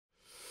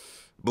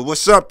But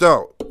what's up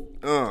though?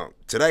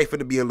 Today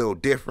finna be a little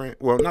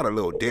different. Well, not a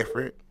little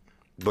different,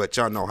 but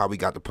y'all know how we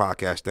got the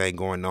podcast thing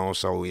going on.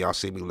 So when y'all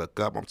see me look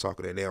up, I'm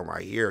talking to them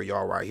right here.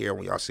 Y'all right here.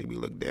 When y'all see me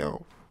look down,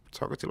 I'm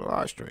talking to the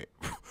live stream.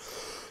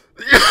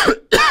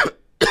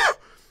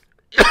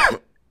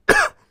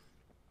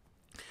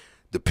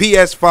 The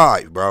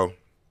PS5, bro.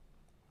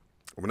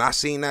 When I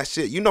seen that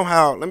shit, you know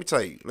how? Let me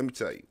tell you.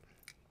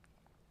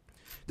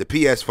 The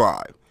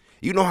PS5.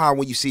 You know how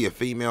when you see a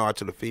female, out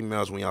to the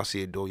females, when y'all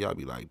see a dude, y'all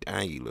be like,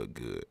 dang, you look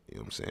good. You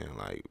know what I'm saying?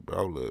 Like,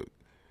 bro, look.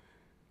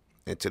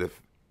 And to the,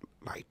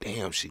 like,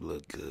 damn, she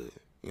look good.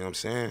 You know what I'm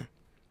saying?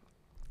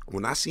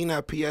 When I seen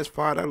that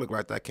PS5, that looked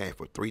like that came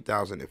for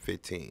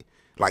 2015.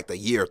 Like the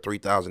year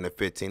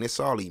 3015. It's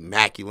all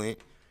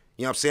immaculate.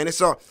 You know what I'm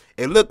saying?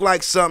 It looked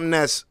like something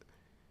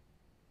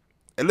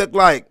it looked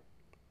like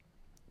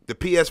the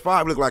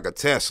PS5 looked like a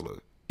Tesla.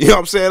 You know what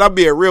I'm saying? I'm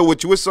being real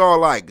with you. It's all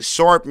like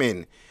sharp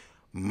and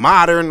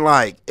modern,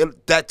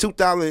 that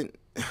 2000.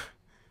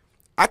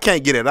 I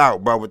can't get it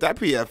out, bro. But that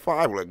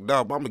PS5 look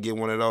dope. I'm gonna get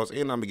one of those,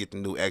 and I'm gonna get the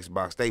new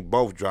Xbox. They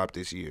both dropped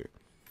this year.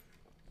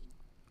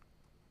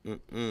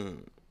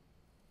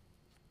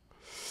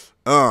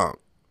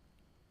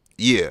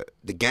 Yeah,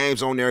 the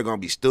games on there are gonna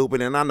be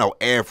stupid, and I know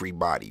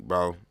everybody,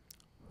 bro.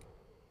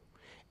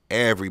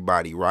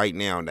 Everybody right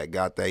now that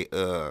got they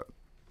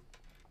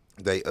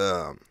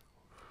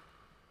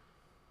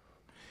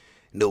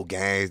new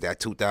games, that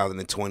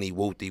 2020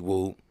 whoopty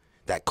whoop,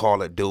 that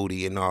Call of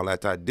Duty and all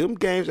that type. Them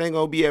games ain't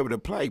gonna be able to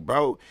play,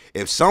 bro.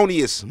 If Sony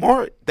is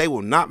smart, they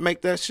will not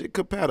make that shit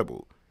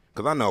compatible.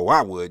 Cause I know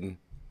I wouldn't.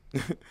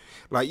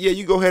 Like, yeah,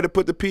 you go ahead and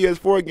put the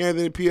PS4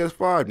 games in the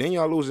PS5, then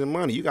y'all losing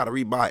money. You gotta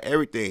rebuy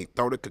everything.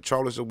 Throw the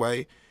controllers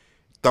away.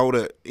 You know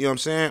what I'm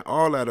saying?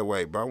 All that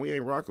away, bro. We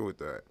ain't rocking with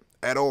that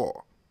at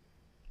all.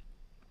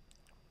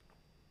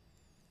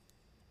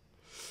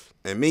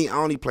 And me, I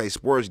only play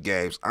sports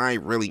games. I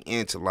ain't really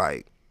into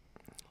like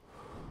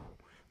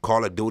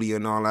Call of Duty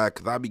and all that,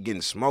 cause I be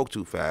getting smoked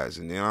too fast,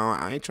 and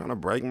I ain't trying to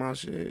break my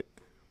shit.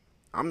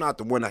 I'm not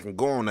the one that can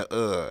go on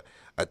a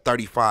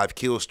 35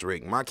 kill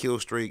streak. My kill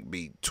streak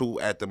be 2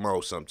 at the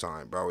most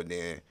sometime, bro. And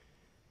then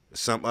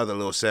some other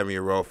little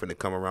 7-year-old finna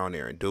come around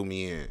there and do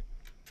me in.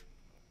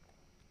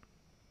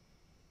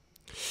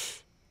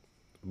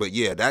 But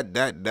yeah, that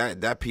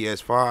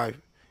PS5,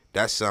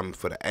 that's something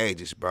for the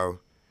ages, bro.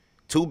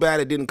 Too bad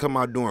it didn't come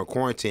out during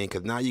quarantine,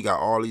 because now you got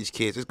all these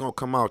kids. It's going to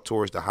come out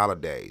towards the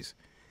holidays.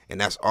 And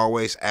that's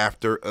always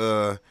after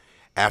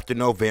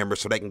November,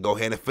 so they can go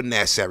ahead and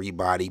finesse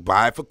everybody.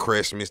 Buy it for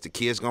Christmas. The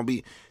kids going to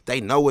be,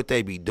 they know what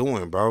they be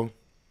doing, bro.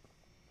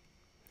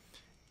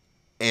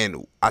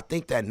 And I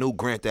think that new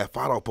Grand Theft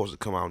Auto supposed to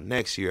come out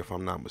next year, if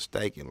I'm not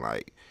mistaken.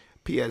 Like,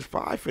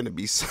 PS5 finna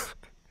be...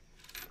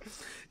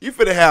 You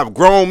finna have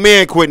grown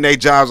men quitting their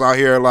jobs out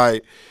here.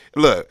 Like,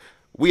 look,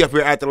 we up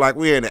here acting like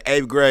we're in the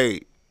 8th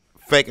grade,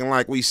 faking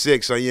like we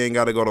sick so you ain't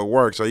got to go to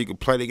work so you can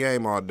play the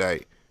game all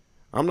day.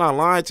 I'm not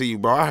lying to you,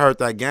 bro. I heard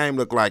that game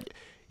look like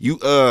you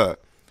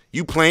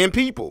playing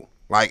people.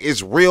 Like,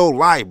 it's real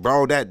life,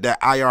 bro. That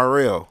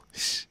IRL.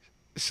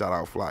 Shout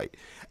out Flight.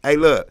 Hey,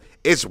 look,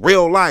 it's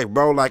real life,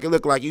 bro. Like, it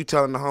look like you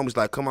telling the homies,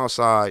 like, come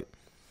outside,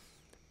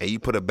 and you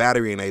put a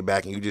battery in their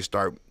back and you just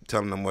start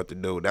telling them what to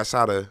do. That's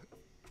how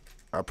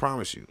I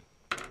promise you.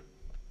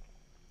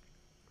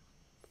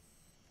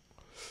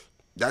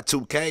 That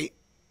 2K,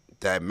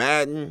 that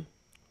Madden,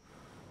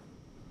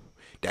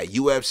 that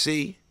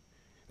UFC,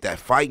 that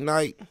Fight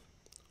Night,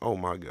 oh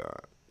my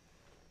God.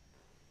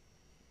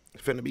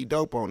 It's finna be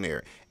dope on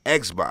there.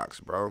 Xbox,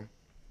 bro.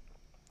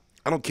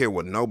 I don't care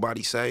what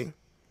nobody say.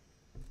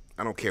 Xbox,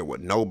 not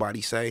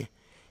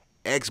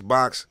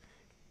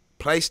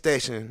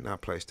PlayStation.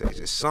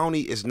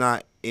 Sony is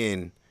not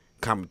in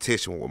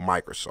competition with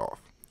Microsoft.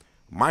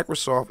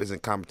 Microsoft is in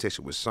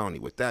competition with Sony.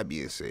 With that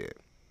being said,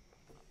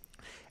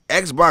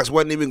 Xbox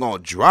wasn't even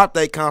going to drop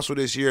their console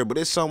this year, but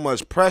it's so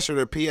much pressure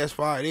to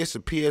PS5 this, to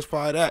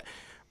PS5 that.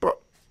 Bro,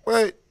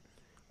 what?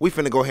 We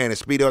finna go ahead and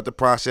speed up the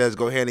process,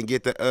 go ahead and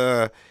get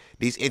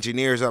these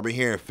engineers up in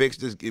here and fix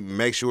this,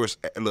 make sure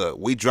look,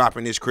 we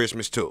dropping this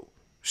Christmas too.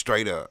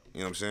 Straight up. You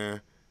know what I'm saying?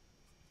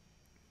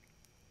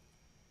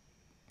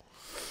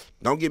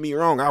 Don't get me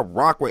wrong, I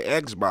rock with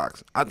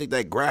Xbox. I think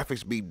that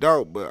graphics be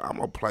dope, but I'm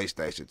a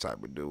PlayStation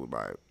type of dude.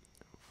 Like,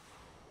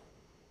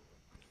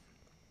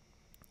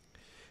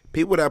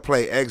 people that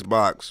play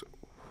Xbox,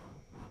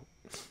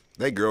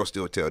 they girls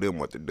still tell them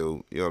what to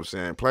do. You know what I'm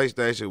saying?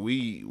 PlayStation,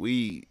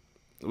 we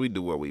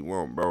do what we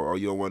want, bro. Oh,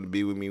 you don't want to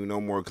be with me no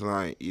more,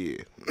 client? Yeah.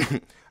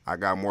 I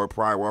got more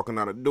pride walking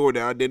out the door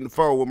than I did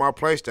before with my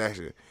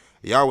PlayStation.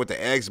 Y'all with the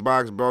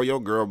Xbox, bro,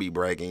 your girl be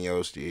breaking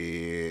your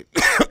shit.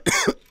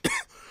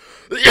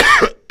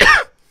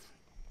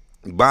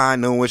 Buying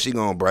new one, she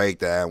gonna break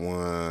that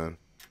one.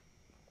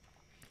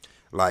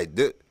 Like,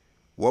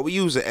 what we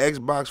use the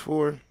Xbox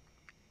for,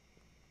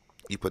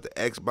 you put the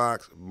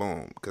Xbox,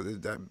 boom, because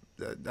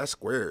that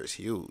square is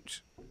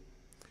huge.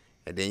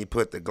 And then you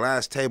put the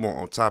glass table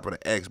on top of the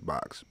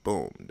Xbox,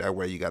 boom. That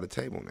way you got a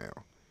table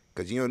now.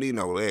 Because you don't need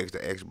no legs, the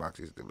Xbox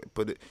is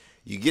put it.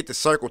 You get the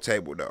circle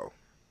table, though.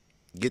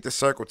 Get the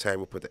circle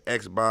table. Put the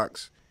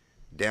Xbox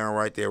down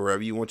right there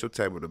wherever you want your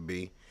table to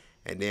be.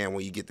 And then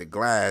when you get the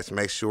glass,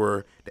 make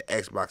sure the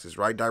Xbox is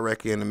right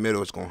directly in the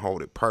middle. It's going to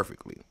hold it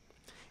perfectly.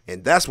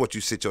 And that's what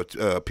you sit your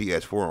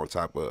PS4 on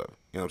top of. You know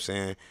what I'm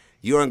saying?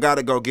 You ain't got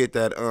to go get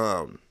that,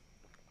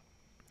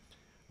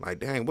 like,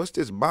 dang, what's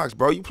this box,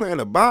 bro? You playing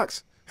a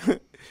box?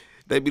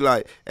 They be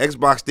like,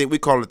 Xbox thing, we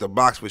call it the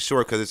box for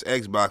short because it's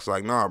Xbox.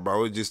 Like, nah,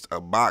 bro, it's just a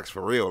box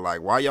for real.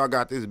 Like, why y'all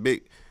got this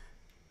big?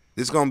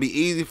 This going to be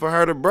easy for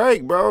her to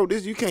break, bro.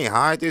 This, you can't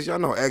hide this. Y'all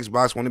know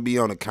Xbox want to be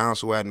on the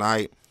console at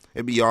night.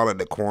 It be all in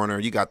the corner.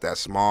 You got that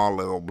small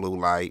little blue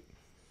light.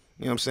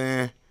 You know what I'm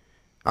saying?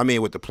 I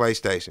mean, with the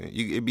PlayStation,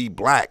 it be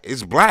black.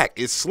 It's black.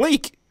 It's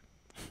sleek.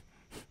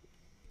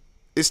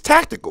 It's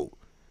tactical.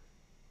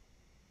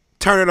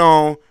 Turn it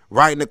on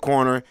right in the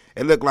corner.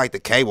 It look like the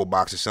cable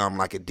box or something,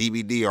 like a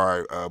DVD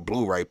or a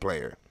Blu-ray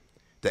player.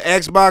 The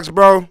Xbox,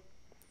 bro,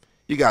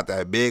 you got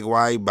that big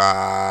white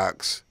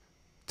box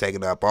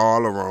taking up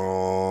all the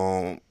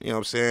room. You know what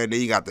I'm saying?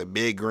 Then you got the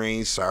big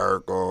green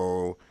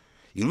circle.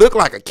 You look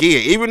like a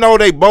kid. Even though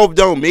they both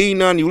don't mean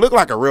nothing, you look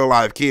like a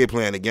real-life kid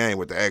playing the game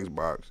with the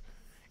Xbox.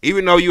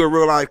 Even though you a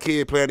real-life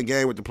kid playing the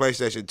game with the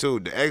PlayStation 2,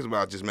 the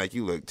Xbox just make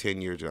you look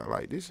 10 years old.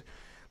 Like, this,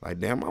 like,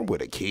 damn, I'm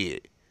with a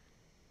kid.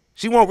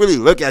 She won't really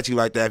look at you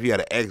like that if you had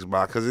an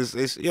Xbox, because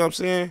it's, you know what I'm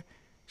saying?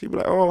 She'd be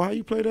like, oh, how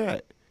you play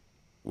that?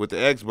 With the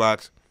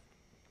Xbox.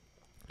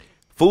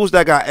 Fools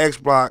that got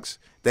Xbox,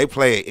 they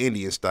play it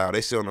Indian style.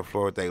 They sit on the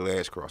floor with their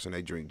legs crossed and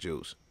they drink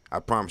juice. I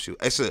promise you.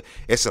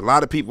 It's a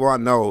lot of people I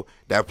know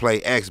that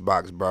play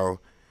Xbox, bro,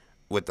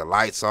 with the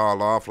lights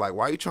all off. Like,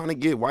 why you trying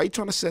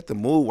to set the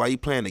mood? Why you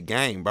playing the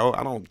game, bro?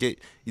 I don't get,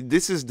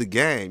 this is the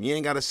game. You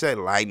ain't got to set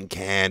lighting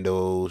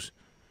candles.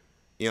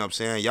 You know what I'm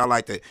saying? Y'all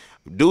like the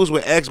dudes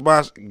with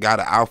Xbox got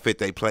an outfit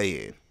they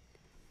play in.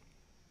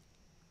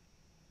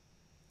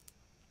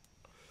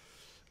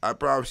 I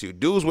promise you.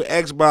 Dudes with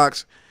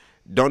Xbox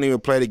don't even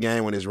play the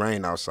game when it's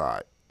raining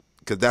outside.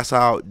 Because that's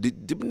how, them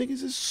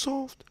niggas is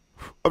soft.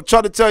 I'm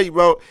trying to tell you,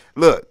 bro.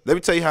 Look, let me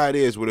tell you how it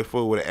is with a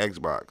fool with an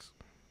Xbox.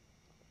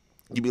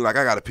 You be like,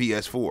 I got a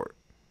PS4.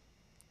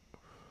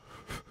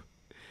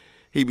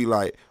 He be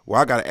like,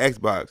 well, I got an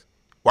Xbox.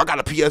 Well, I got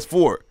a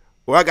PS4.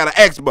 Well, I got an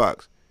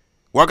Xbox.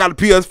 Well, I got a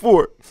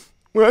PS4.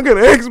 Well, I got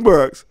an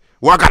Xbox.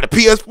 Well, I got a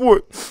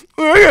PS4.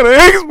 Well, I got an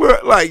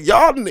Xbox. Like,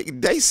 y'all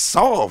niggas, they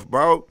soft,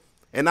 bro.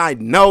 And I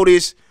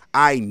noticed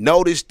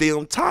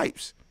them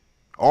types.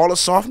 All the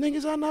soft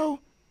niggas I know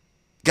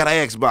got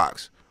an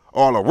Xbox.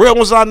 All the real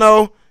ones I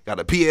know got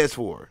a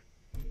PS4.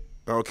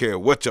 I don't care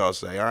what y'all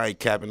say. I ain't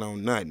capping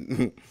on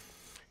nothing.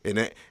 and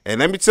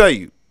let me tell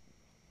you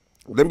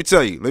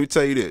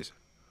this.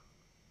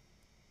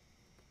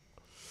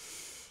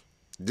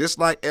 Just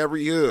like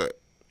every hood,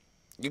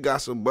 you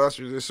got some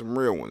busters and some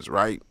real ones,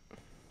 right?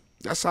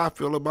 That's how I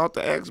feel about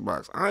the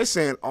Xbox. I ain't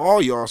saying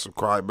all y'all some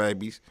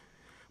crybabies,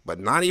 but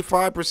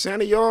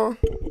 95% of y'all,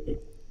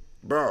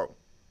 bro,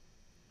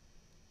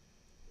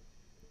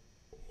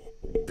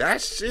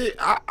 that shit,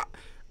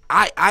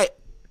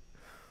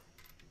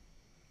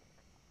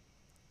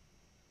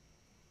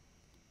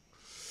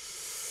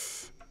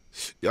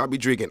 y'all be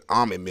drinking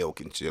almond milk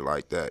and shit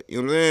like that.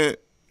 You know what I'm saying?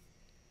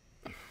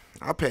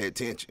 I pay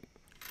attention.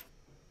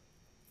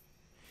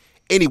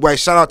 Anyway,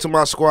 shout out to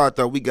my squad,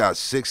 though. We got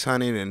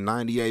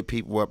 698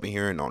 people up in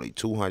here and only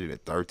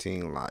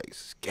 213 likes.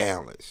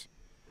 Scandalous.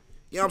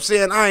 You know what I'm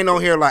saying? I ain't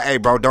on here like, hey,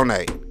 bro,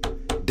 donate.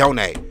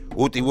 Donate.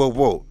 Wooty woo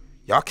woo.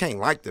 Y'all can't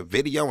like the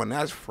video and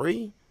that's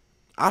free?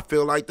 I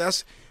feel like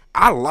that's,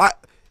 I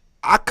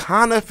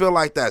kind of feel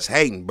like that's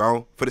hating,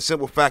 bro. For the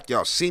simple fact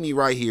y'all see me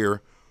right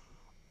here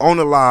on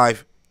the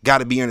live, got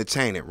to be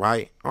entertaining,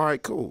 right? All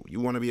right, cool. You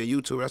want to be a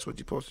YouTuber, that's what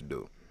you're supposed to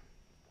do.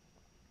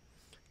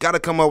 Got to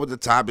come up with the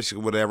topics or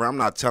whatever. I'm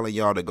not telling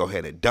y'all to go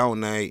ahead and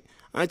donate.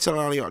 I ain't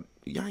telling y'all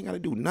ain't got to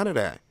do none of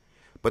that.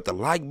 But the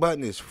like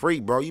button is free,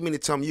 bro. You mean to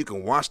tell me you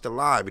can watch the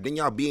live and then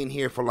y'all be in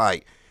here for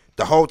like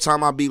the whole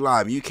time I be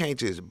live and you can't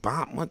just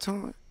bump one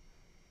time?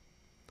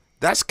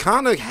 It's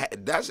kind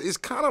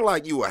of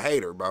like you a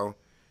hater, bro.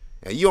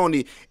 And you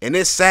only, and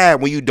it's sad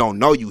when you don't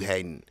know you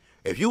hating.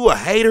 If you a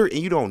hater and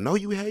you don't know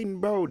you hating,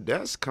 bro,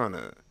 that's kind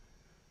of,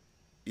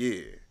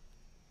 yeah.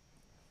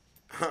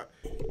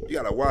 You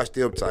gotta watch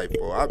them type,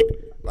 bro.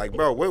 Like,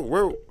 bro,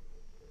 where?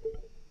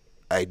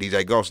 Hey,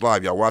 DJ Ghost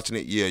Live, y'all watching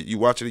it? Yeah, you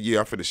watching it? Yeah,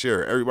 I'm finna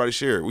share it. Everybody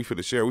share it. We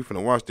finna share it. We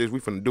finna watch this. We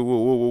finna do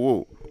woo, woo, woo,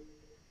 woo.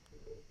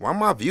 Why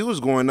my views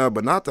going up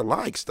but not the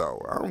likes,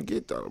 though? I don't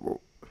get that,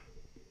 bro.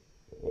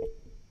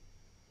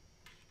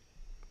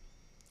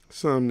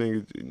 Some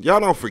niggas, y'all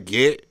don't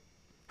forget.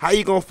 How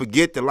you gonna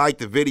forget to like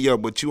the video,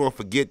 but you won't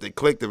forget to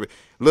click the,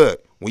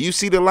 look, when you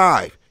see the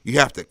live, you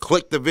have to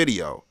click the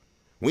video.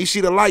 When you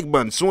see the like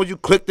button, as soon as you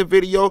click the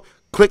video,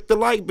 click the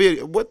like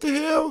video. What the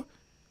hell?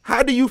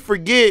 How do you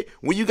forget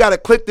when you got to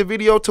click the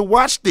video to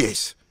watch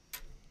this?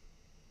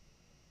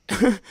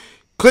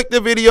 Click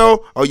the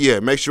video. Oh, yeah,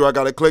 make sure I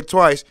got to click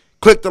twice.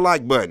 Click the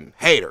like button.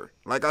 Hater.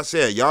 Like I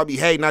said, y'all be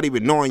hating, not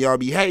even knowing y'all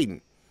be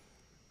hating.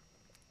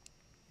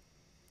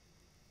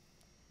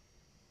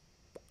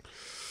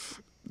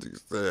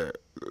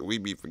 we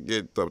be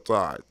forgetting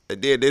sometimes.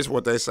 And then this is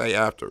what they say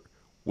after.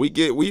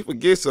 We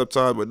forget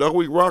sometimes, but don't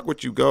we rock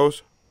with you,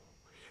 Ghost?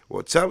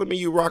 Well, telling me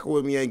you rocking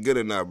with me ain't good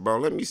enough, bro.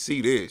 Let me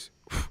see this.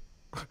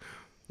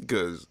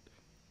 Because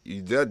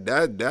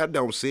that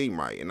don't seem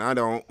right. And I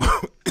don't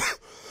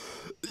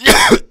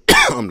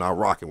I'm not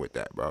rocking with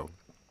that, bro.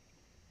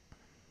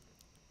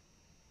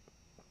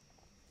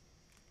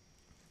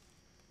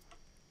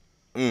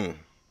 Mm.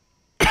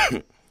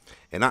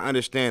 And I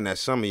understand that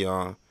some of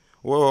y'all,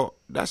 well,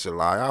 that's a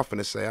lie. I'm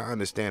finna say I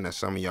understand that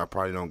some of y'all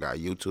probably don't got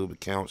YouTube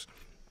accounts.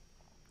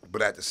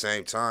 But at the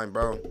same time,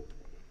 bro,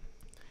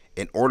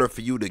 in order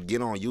for you to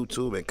get on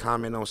YouTube and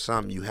comment on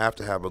something, you have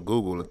to have a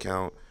Google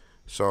account.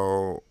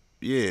 So,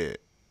 yeah,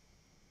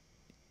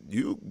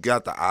 you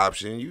got the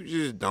option. You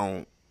just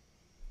don't.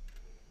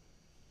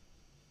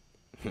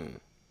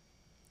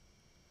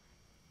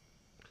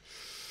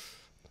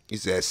 He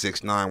said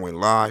 6ix9ine went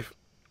live.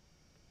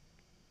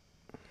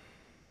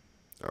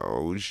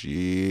 Oh,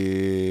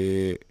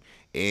 shit.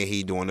 And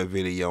he doing a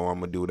video.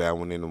 I'm going to do that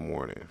one in the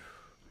morning.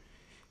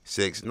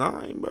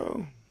 6ix9ine,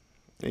 bro.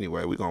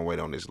 Anyway, we're going to wait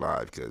on this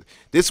live because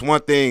this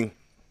one thing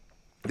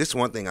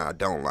I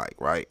don't like,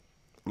 right?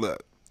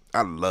 Look,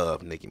 I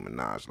love Nicki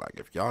Minaj. Like,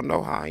 if y'all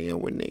know how I am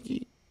with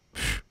Nicki,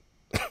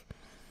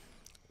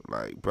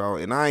 like, bro,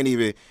 and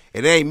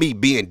it ain't me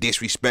being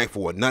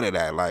disrespectful or none of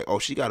that. Like, oh,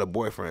 she got a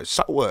boyfriend.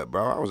 So what,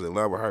 bro? I was in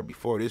love with her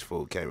before this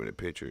fool came in the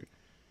picture.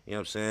 You know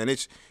what I'm saying?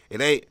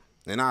 It ain't,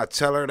 and I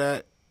tell her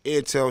that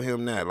and tell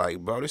him that. Like,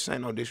 bro, this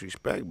ain't no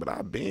disrespect, but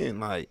I been,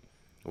 like,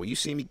 when you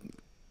see me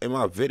in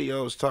my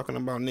videos talking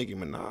about Nicki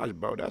Minaj,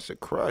 bro, that's a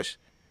crush.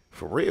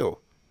 For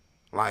real.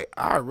 Like,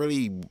 I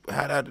really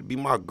had that to be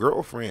my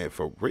girlfriend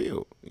for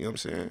real. You know what I'm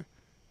saying?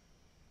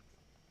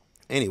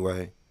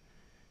 Anyway,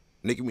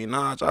 Nicki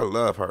Minaj, I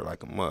love her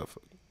like a motherfucker.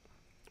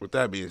 With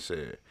that being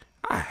said,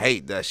 I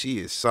hate that she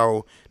is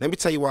so. Let me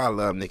tell you why I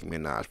love Nicki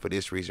Minaj for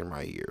this reason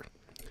right here.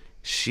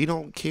 She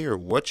don't care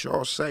what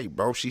y'all say,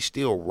 bro. She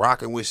still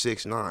rocking with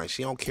 6ix9ine.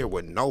 She don't care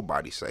what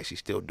nobody say. She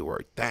still do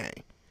her thing.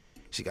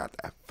 She got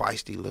that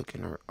feisty look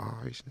in her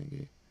eyes,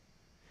 nigga.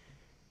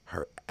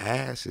 Her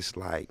ass is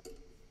like.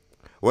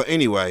 Well,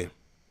 anyway,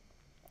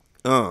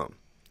 I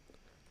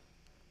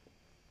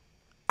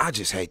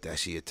just hate that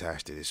she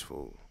attached to this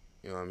fool.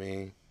 You know what I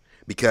mean?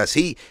 Because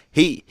he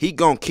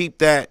gonna keep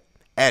that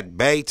at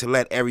bay to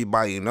let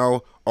everybody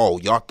know, oh,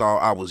 y'all thought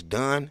I was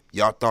done?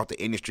 Y'all thought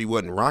the industry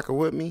wasn't rocking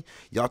with me?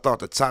 Y'all thought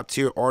the top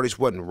tier artists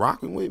wasn't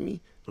rocking with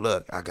me?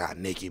 Look, I got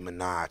Nicki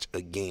Minaj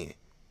again.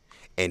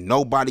 And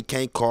nobody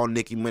can call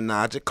Nicki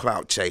Minaj a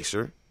clout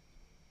chaser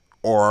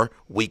or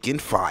we can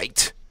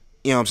fight.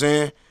 You know what I'm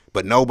saying?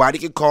 But nobody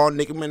can call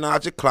Nicki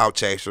Minaj a clout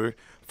chaser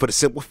for the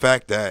simple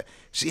fact that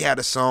she had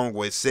a song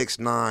with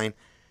 6ix9ine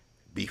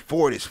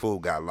before this fool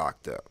got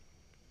locked up.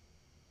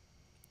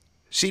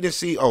 She didn't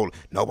see, oh,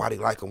 nobody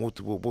like him.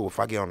 If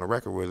I get on the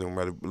record with him,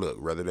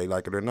 whether they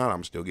like it or not,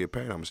 I'm still get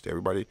paid. I'm still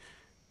everybody.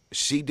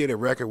 She did a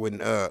record with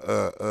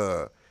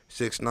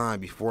 6ix9ine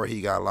before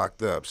he got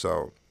locked up.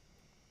 So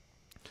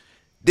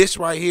this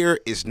right here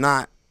is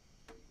not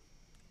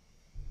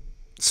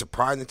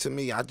surprising to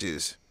me. I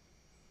just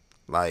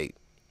like,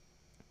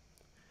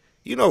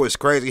 you know, it's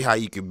crazy how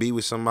you can be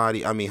with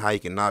somebody. I mean, how you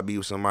can not be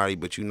with somebody,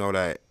 but you know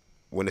that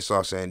when it's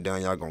all said and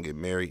done, y'all gonna get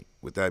married.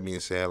 With that being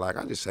said, like,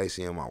 I just hate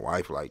seeing my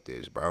wife like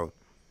this, bro.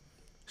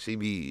 She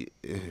be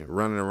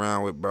running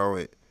around with,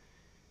 bro.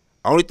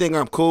 Only thing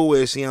I'm cool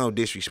with is she don't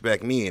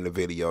disrespect me in the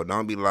video.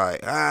 Don't be like,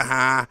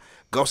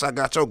 Ghost, I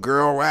got your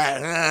girl right.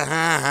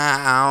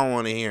 I don't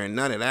want to hear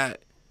none of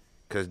that.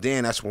 Because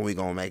then that's when we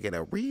gonna make it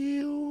a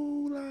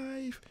real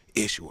life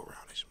issue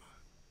around this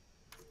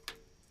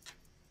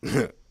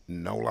month.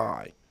 No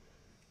lie.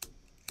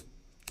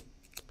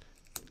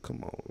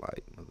 Come on,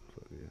 like,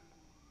 motherfucker.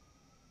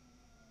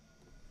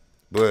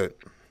 But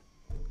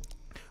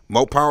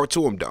more power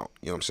to them, though.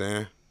 You know what I'm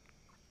saying?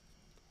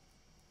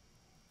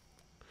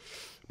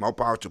 More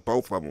power to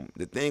both of them.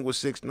 The thing with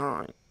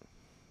 6ix9ine,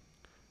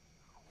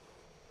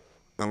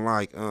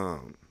 unlike a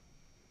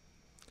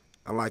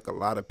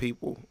lot of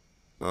people,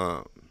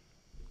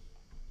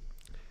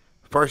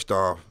 first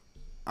off,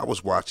 I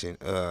was watching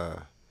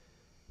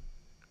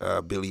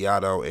Billy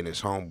Otto and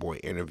his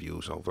homeboy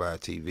interviews on Vlad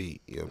TV.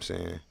 You know what I'm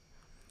saying?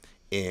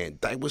 And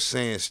they was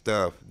saying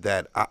stuff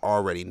that I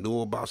already knew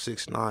about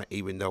 6ix9ine,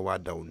 even though I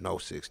don't know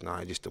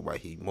 6ix9ine. Just the way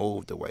he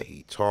moved, the way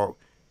he talked,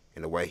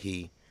 and the way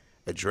he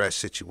addressed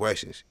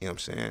situations. You know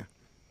what I'm saying?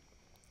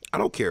 I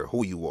don't care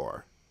who you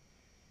are,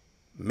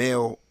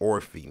 male or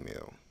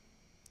female.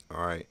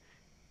 All right?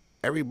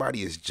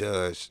 Everybody is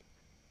judged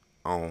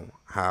on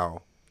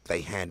how they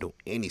handle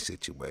any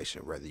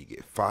situation, whether you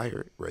get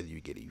fired, whether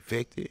you get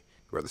evicted,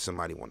 whether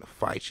somebody want to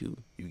fight you,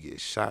 you get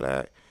shot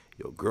at,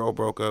 your girl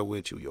broke up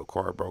with you, your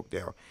car broke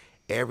down.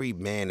 Every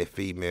man and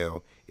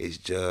female is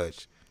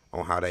judged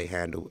on how they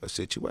handle a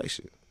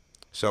situation.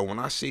 So when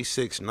I see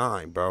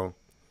 6ix9ine, bro,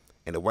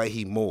 and the way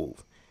he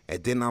move,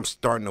 and then I'm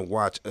starting to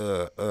watch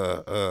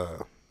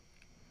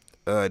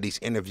these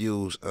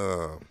interviews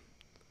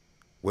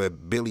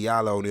with Billy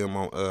Otto and them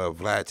on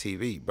Vlad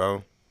TV,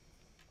 bro.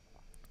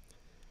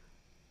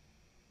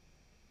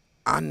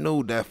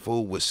 knew that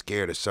fool was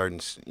scared of certain,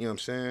 you know what I'm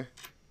saying?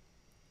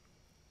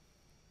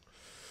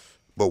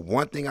 But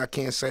one thing I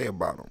can't say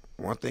about him,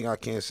 one thing I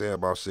can't say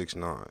about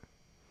 6ix9ine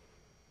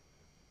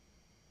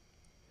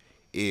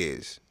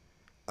is,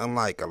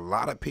 unlike a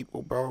lot of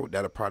people, bro,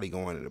 that are probably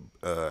going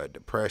into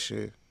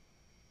depression,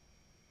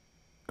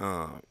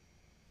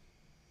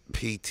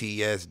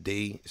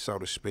 PTSD, so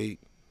to speak,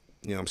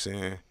 you know what I'm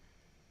saying?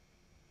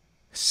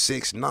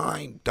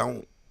 6ix9ine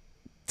don't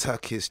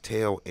tuck his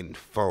tail and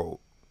fold.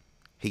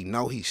 He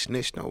know he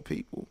snitched on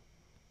people.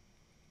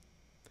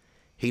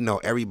 He know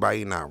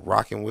everybody not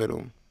rocking with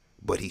him,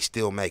 but he's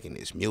still making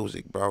his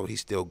music, bro.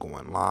 He's still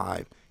going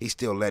live. He's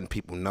still letting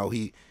people know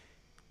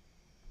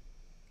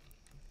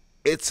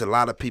it's a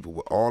lot of people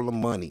with all the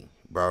money,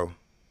 bro,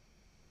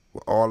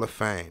 with all the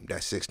fame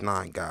that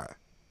 6ix9ine got.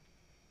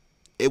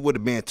 It would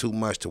have been too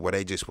much to where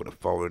they just would have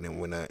folded and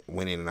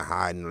went in the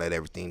hide and let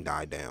everything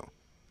die down.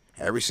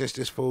 Ever since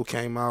this fool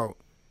came out,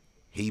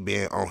 he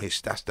been on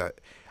his,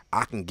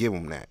 I can give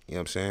him that, you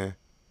know what I'm saying?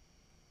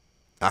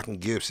 I can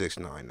give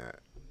 6ix9ine that.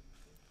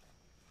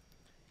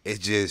 It's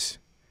just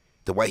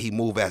the way he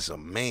move as a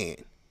man.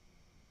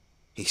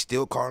 He's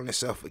still calling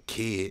himself a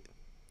kid,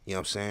 you know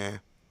what I'm saying?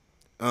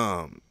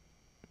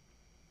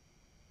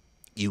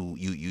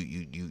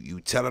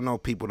 You telling on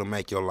people to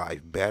make your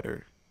life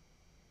better.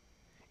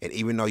 And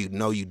even though you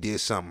know you did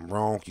something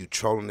wrong, you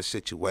trolling the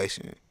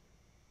situation.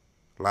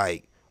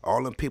 Like,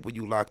 all them people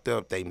you locked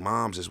up, they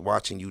moms is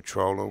watching you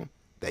troll them.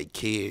 They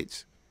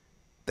kids,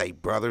 they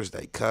brothers,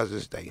 they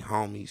cousins, they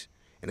homies.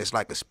 And it's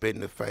like a spit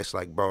in the face,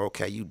 like, bro,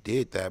 okay, you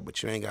did that,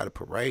 but you ain't got to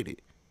parade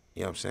it.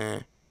 You know what I'm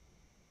saying?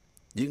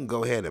 You can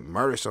go ahead and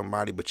murder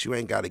somebody, but you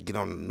ain't got to get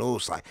on the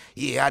news like,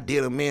 yeah, I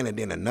did him in, and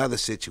then another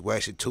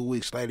situation, 2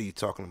 weeks later, you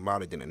talking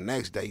about it, then the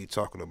next day you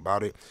talking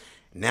about it.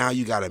 Now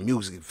you got a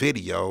music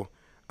video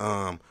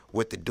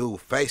with the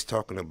dude face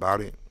talking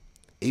about it.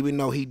 Even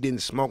though he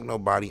didn't smoke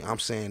nobody, I'm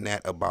saying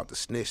that about the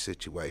snitch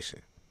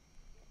situation.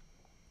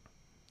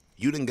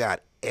 You done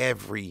got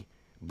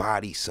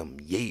everybody some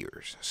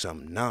years,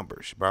 some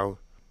numbers, bro.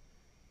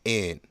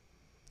 And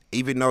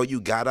even though you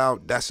got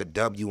out, that's a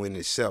W in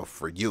itself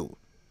for you.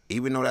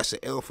 Even though that's an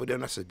L for them,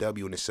 that's a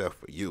W in itself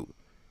for you.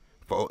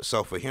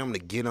 So for him to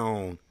get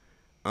on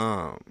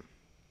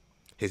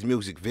his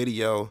music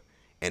video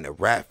and the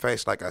rat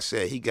face, like I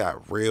said, he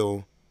got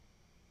real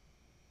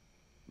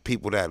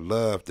people that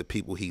love the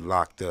people he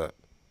locked up.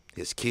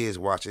 His kids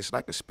watch. It's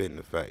like a spit in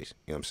the face.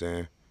 You know what I'm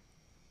saying?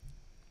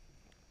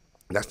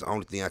 That's the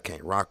only thing I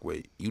can't rock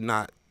with. You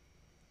not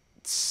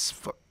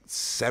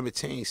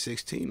 17,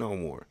 16 no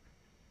more.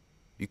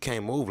 You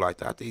can't move like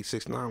that. I think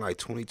 6ix9ine like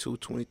 22,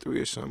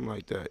 23 or something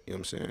like that. You know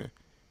what I'm saying?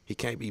 He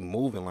can't be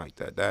moving like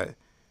that.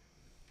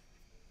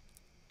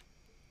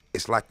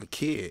 It's like a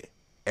kid.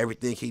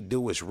 Everything he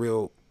do is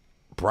real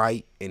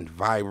bright and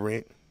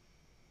vibrant.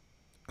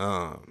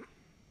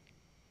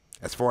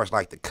 As far as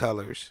like the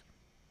colors,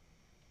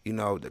 you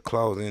know, the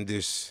clothing,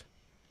 just,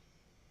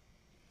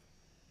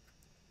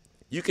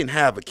 you can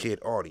have a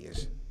kid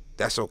audience.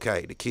 That's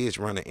okay. The kids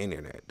run the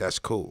internet. That's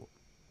cool.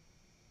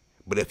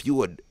 But if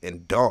you're an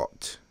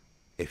adult,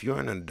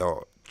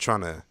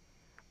 trying to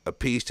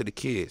appease to the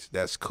kids,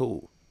 that's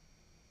cool.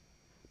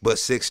 But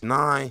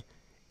 6ix9ine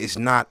is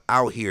not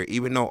out here,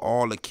 even though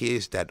all the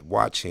kids that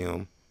watch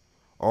him,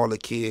 all the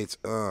kids,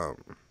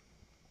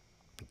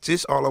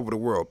 just all over the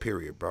world,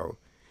 period, bro.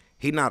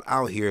 He not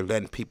out here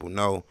letting people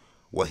know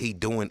what he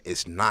doing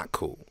is not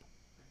cool.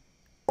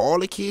 All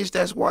the kids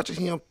that's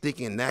watching him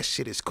thinking that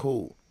shit is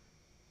cool.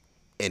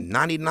 And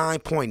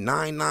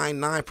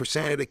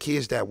 99.999% of the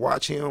kids that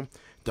watch him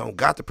don't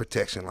got the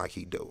protection like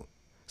he do.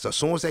 So as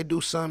soon as they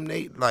do something,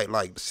 they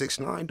like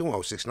 6ix9ine doing, oh,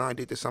 6ix9ine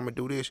did this, I'm gonna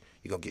do this,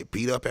 you're gonna get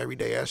beat up every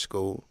day at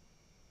school.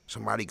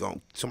 Somebody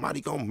gonna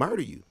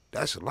murder you.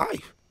 That's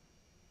life.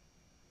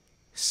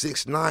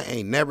 6ix9ine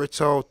ain't never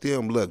told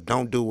them, look,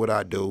 don't do what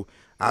I do.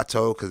 I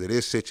told because of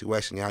this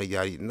situation, yada,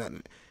 yada,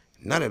 none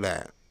of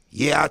that.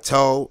 Yeah, I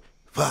told,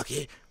 fuck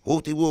it,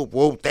 whoop-de-whoop,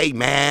 whoop, they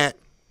mad.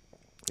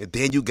 And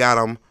then you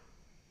got them.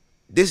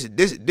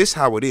 This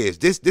how it is.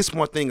 This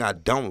one thing I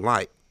don't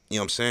like. You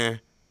know what I'm saying?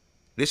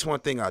 This one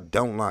thing I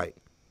don't like.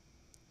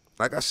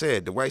 Like I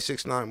said, the way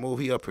 6ix9ine move,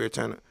 he up here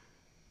turning,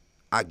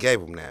 I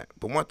gave him that.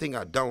 But one thing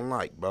I don't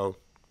like, bro,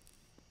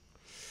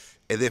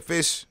 is if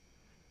it's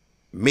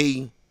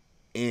me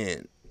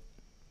and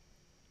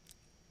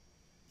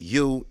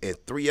you and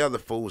 3 other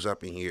fools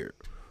up in here,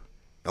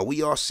 and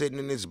we all sitting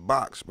in this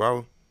box,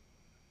 bro.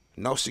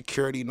 No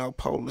security, no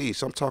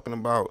police. I'm talking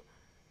about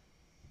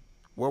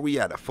where we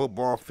at, a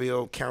football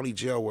field, county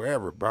jail,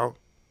 wherever, bro.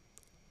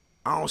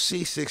 I don't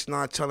see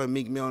 6ix9ine telling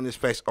Meek Mill in his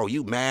face, oh,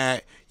 you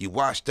mad, you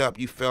washed up,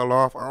 you fell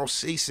off. I don't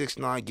see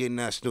 6ix9ine getting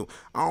that snoop.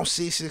 I don't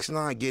see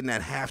 6ix9ine getting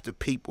at half the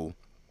people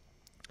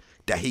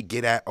that he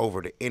get at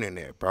over the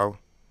internet, bro.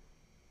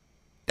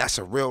 That's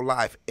a real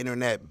life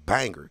internet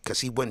banger,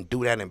 because he wouldn't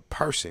do that in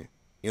person.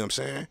 You know what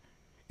I'm saying?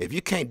 If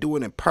you can't do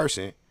it in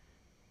person,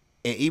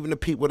 and even the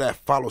people that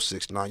follow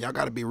 6ix9ine, y'all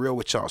got to be real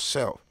with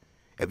y'allself.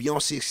 If you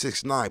don't see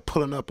 6ix9ine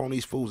pulling up on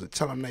these fools and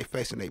telling them they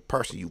facing their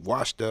person, you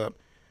washed up,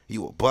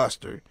 You a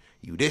buster.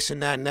 You this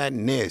and that and that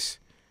and this.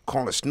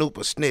 Calling Snoop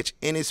a snitch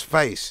in his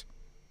face.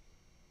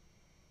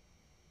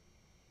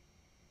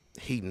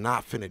 He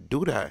not finna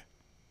do that.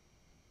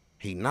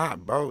 He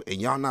not, bro.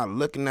 And y'all not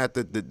looking at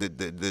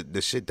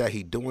the shit that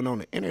he doing on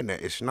the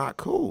internet. It's not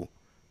cool.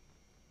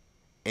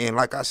 And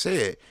like I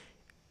said,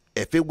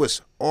 if it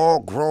was all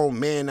grown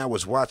men that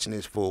was watching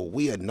this fool,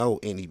 we'd know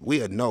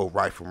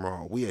right from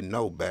wrong. We'd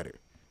know better.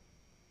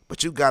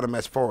 But you got him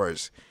as far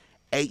as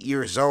 8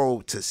 years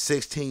old to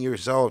 16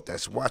 years old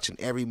that's watching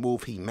every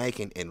move he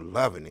making and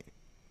loving it.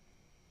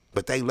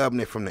 But they loving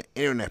it from the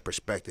internet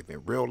perspective.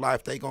 In real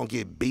life, they gonna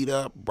get beat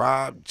up,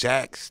 robbed,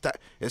 jacked.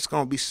 It's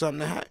gonna be something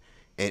that happen.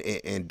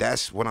 And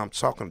that's what I'm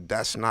talking.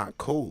 That's not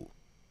cool.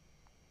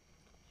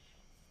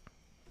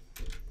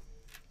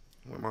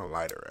 Where my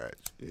lighter at?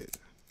 Yeah.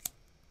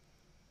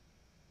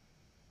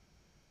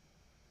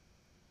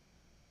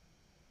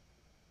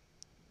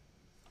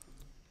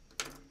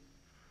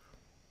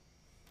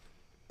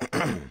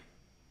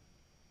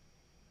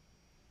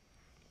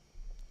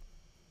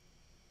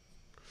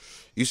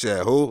 You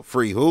said who?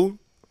 Free who?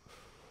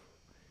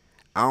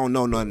 I don't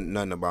know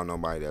nothing about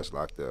nobody that's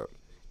locked up.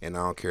 And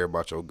I don't care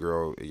about your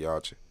girl,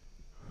 y'all.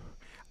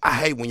 I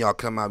hate when y'all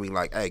come at me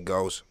like, hey,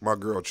 Ghost, my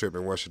girl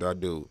tripping, what should I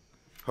do?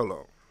 Hold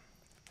on.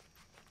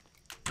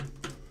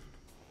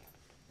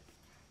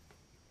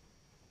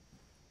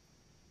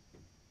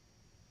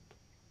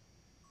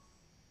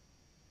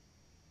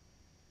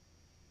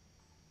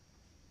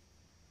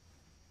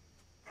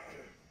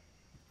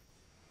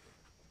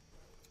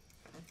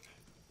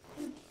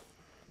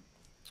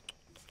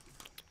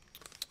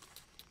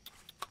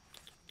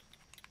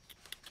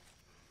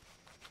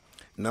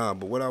 Nah,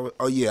 but what I was,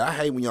 oh yeah, I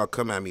hate when y'all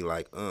come at me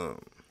like,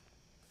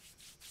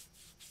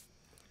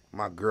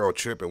 my girl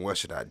tripping, what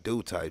should I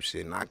do type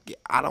shit. And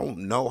I don't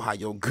know how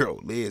your girl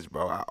lives,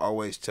 bro. I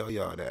always tell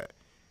y'all that.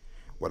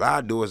 What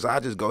I do is I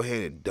just go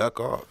ahead and duck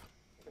off.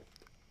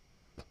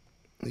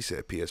 He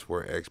said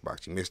PS4 and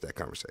Xbox. You missed that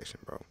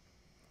conversation, bro.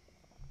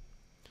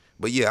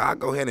 But yeah, I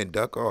go ahead and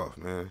duck off,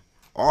 man.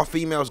 All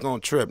females gonna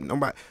trip.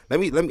 Nobody.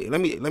 Let me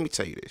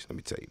tell you this. Let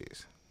me tell you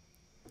this.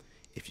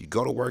 If you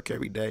go to work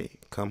every day,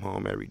 come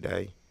home every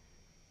day,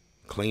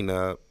 clean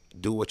up,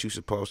 do what you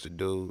supposed to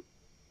do.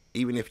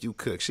 Even if you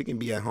cook, she can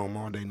be at home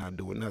all day not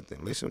doing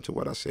nothing. Listen to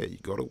what I said. You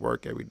go to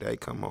work every day,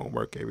 come home,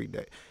 work every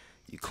day.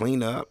 You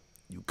clean up,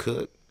 you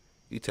cook,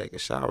 you take a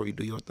shower, you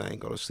do your thing,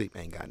 go to sleep.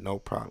 Ain't got no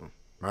problem,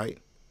 right?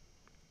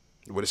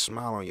 With a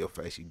smile on your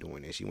face, you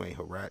doing this. You ain't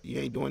harassed. You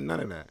ain't doing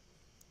none of that.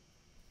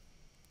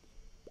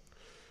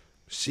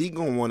 She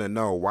gonna want to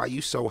know why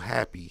you so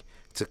happy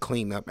to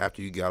clean up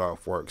after you got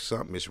off work.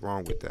 Something is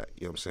wrong with that.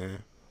 You know what I'm saying?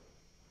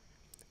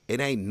 It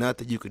ain't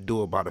nothing you could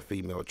do about a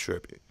female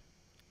tripping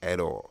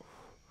at all.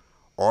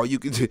 All you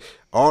can do,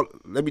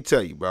 let me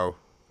tell you, bro.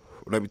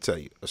 Let me tell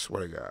you, I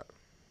swear to God.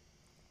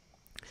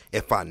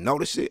 If I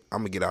notice it, I'm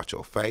going to get out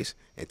your face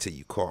until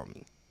you call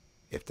me.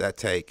 If that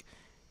take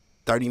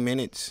 30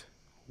 minutes,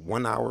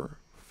 1 hour,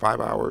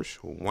 5 hours,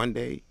 1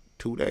 day,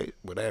 2 days,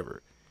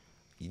 whatever.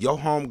 Your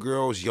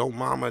homegirls, your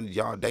mama,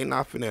 y'all, they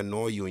not finna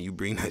annoy you and you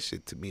bring that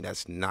shit to me.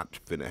 That's not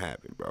finna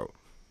happen, bro.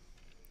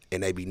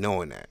 And they be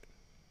knowing that.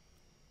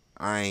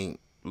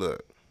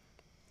 Look.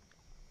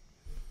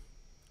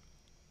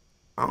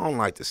 I don't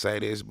like to say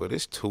this, but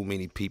it's too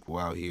many people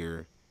out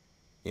here,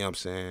 you know what I'm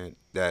saying,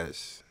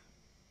 that's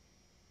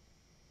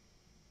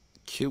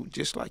cute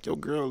just like your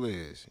girl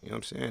is. You know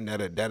what I'm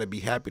saying? That'll be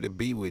happy to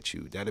be with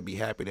you. That'll be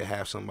happy to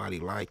have somebody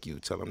like you.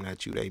 Tell them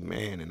that you they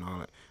man and all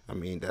that. I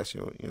mean, that's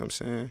your, you know what I'm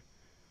saying?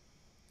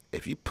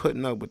 If you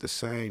putting up with the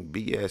same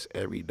BS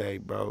every day,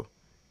 bro,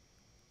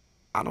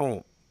 I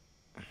ain't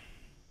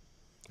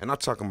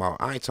talking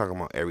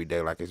about every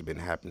day like it's been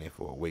happening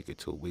for a week or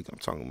 2 weeks. I'm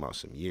talking about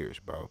some years,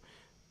 bro.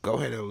 Go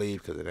ahead and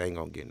leave because it ain't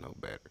going to get no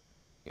better.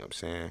 You know what I'm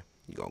saying?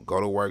 You're going to go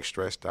to work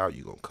stressed out.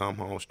 You're going to come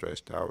home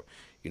stressed out.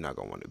 You're not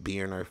going to want to be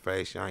in her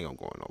face. You ain't going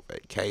to go on no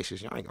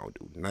vacations. You ain't going to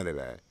do none of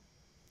that.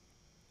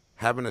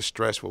 Having a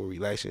stressful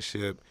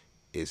relationship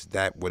is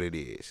that what it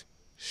is.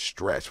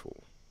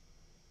 Stressful.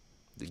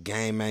 The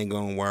game ain't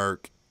going to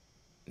work.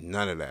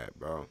 None of that,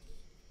 bro.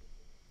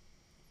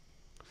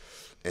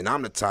 And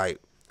I'm the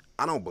type,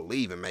 I don't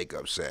believe in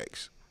makeup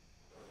sex.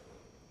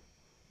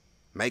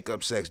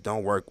 Makeup sex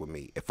don't work with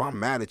me. If I'm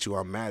mad at you,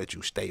 I'm mad at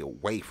you. Stay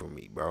away from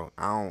me, bro.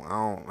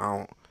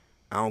 I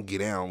don't get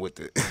down with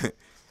it.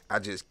 I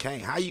just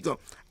can't. How you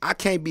I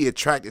can't be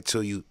attracted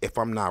to you if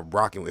I'm not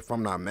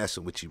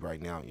messing with you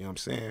right now. You know what I'm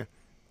saying?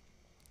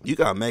 You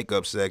got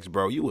makeup sex,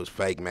 bro. You was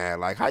fake mad.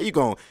 Like how you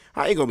gonna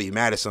be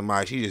mad at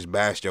somebody? She just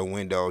bashed your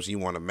windows. You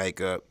want to make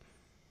up?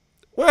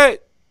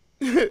 What?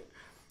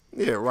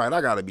 Yeah, right.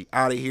 I gotta be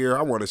out of here.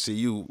 I want to see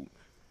you.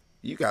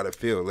 You gotta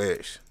feel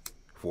this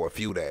for a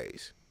few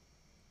days.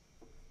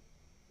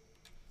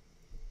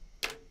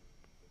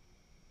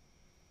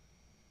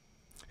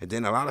 And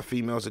then a lot of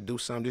females that do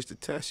something just to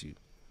test you.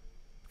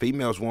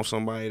 Females want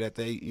somebody that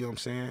they, you know what I'm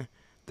saying?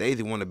 They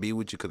either want to be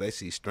with you because they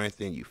see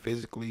strength in you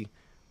physically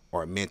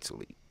or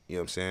mentally. You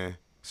know what I'm saying?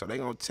 So they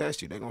going to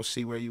test you. They going to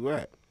see where you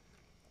at.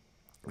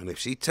 And if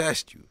she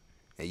tests you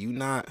and you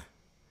not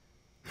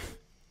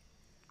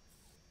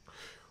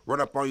run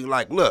up on you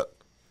like,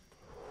 look,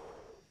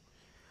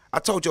 I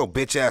told your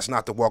bitch ass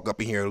not to walk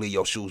up in here and leave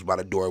your shoes by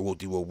the door,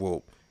 whoop whoop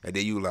whoop. And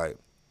then you like,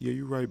 yeah,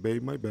 you right,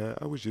 babe, my bad.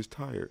 I was just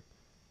tired.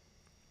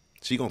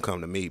 She gonna come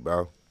to me,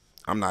 bro.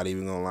 I'm not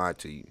even gonna lie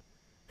to you.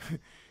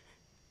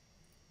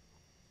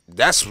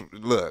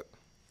 Look.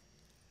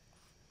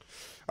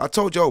 I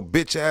told your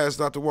bitch ass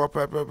not to walk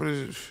up.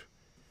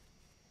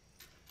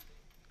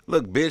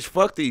 Look, bitch,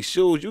 fuck these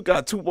shoes. You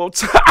got 2 more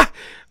times.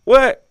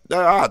 What?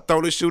 I'll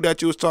throw the shoe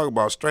that you was talking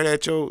about straight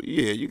at your,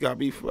 yeah, you got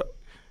me fucked.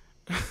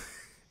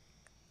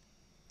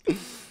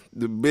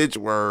 The bitch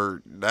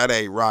word, that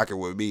ain't rocking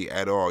with me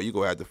at all. You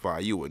gonna have to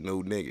find you a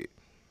new nigga.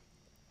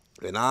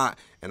 And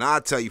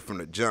I'll tell you from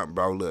the jump,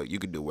 bro, look, you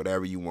can do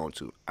whatever you want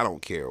to. I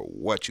don't care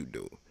what you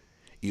do.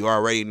 You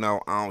already know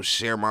I don't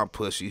share my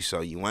pussy,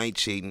 so you ain't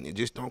cheating. And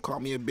just don't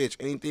call me a bitch.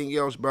 Anything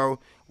else, bro,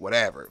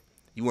 whatever.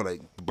 You want to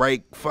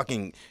break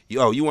fucking,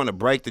 you want to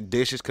break the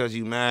dishes because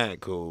you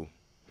mad? Cool.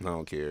 I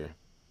don't care.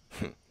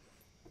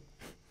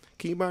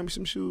 Can you buy me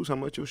some shoes? How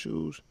much your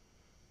shoes?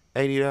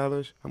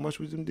 $80. How much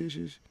was them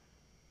dishes?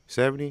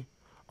 70.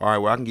 All right,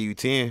 well, I can give you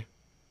 10.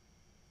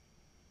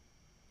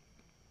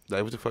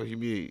 Like, what the fuck you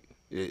mean?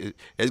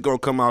 It's gonna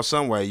come out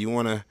some way. You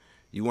wanna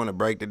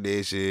break the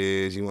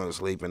dishes. You wanna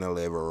sleep in the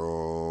living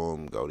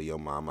room. Go to your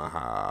mama's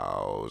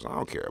house. I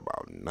don't care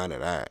about none of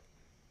that.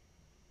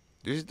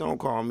 Just don't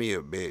call me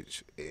a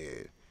bitch.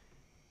 And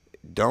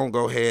don't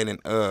go ahead and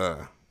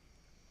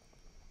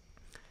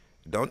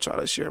don't try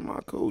to share my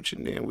cooch,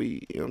 and then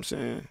we, you know what I'm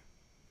saying?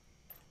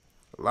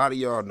 A lot of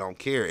y'all don't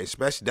care,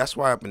 especially that's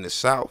why up in the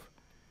South.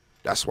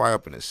 That's why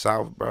up in the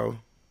South, bro.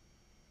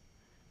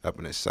 Up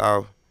in the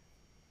South.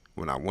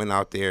 When I went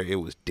out there, it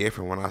was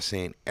different when I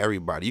seen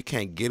everybody. You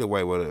can't get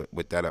away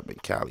with that up in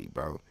Cali,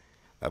 bro.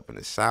 Up in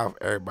the South,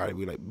 everybody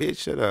be like, bitch,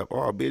 shut up.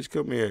 Oh, bitch,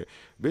 come here.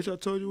 Bitch, I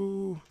told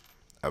you.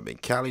 Up in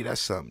Cali,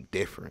 that's something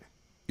different.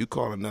 You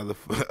call another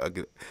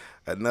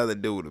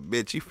dude a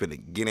bitch, you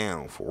finna get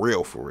down for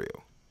real, for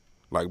real.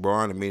 Like, bro,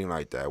 I'm in a meeting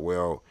like that.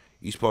 Well,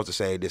 you supposed to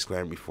say a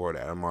disclaimer before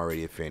that. I'm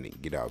already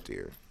offended. Get out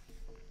there.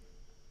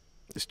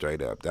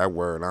 Straight up. That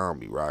word I don't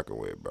be rocking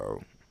with,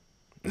 bro.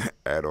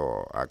 At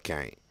all. I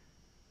can't.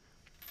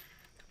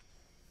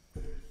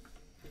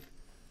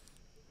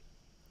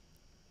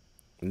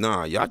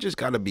 Nah, y'all just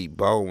gotta be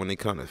bold when it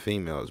comes to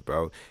females,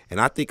 bro. And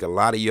I think a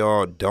lot of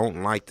y'all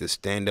don't like to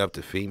stand up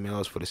to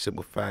females for the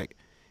simple fact.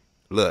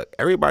 Look,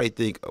 everybody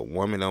think a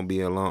woman don't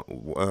be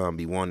alone,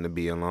 be wanting to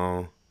be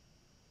alone,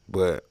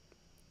 but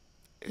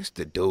it's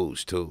the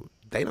dudes too.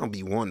 They don't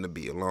be wanting to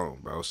be alone,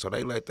 bro. So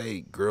they let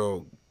they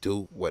girl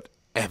do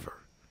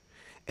whatever.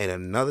 And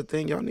another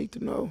thing y'all need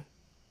to know.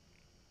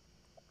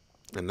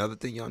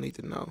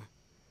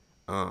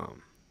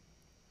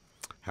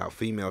 How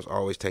females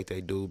always take their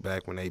dude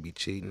back when they be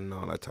cheating and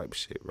all that type of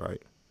shit, right?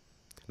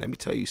 Let me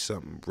tell you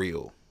something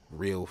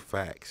real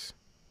facts.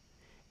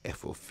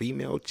 If a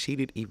female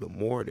cheated even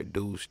more, the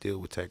dude still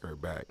would take her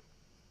back.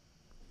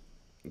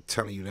 I'm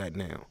telling you that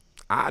now.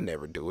 I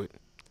never do it.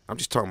 I'm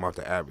just talking about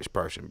the average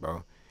person,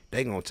 bro.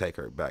 They gonna take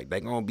her back. They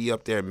gonna be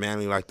up there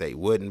manly like they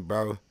wouldn't,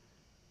 bro.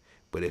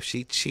 But if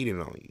she cheated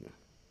on you,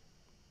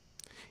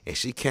 and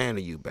she came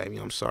to you, baby,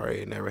 I'm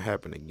sorry, it never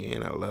happened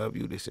again. I love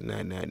you, this and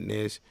that and that and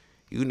this.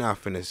 You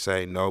not finna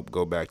say, nope,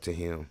 go back to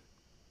him.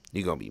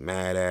 You gonna be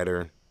mad at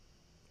her,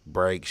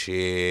 break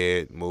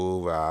shit,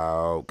 move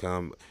out,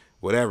 come,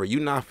 whatever. You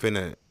not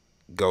finna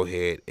go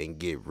ahead and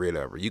get rid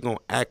of her. You gonna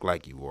act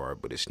like you are,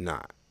 but it's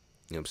not.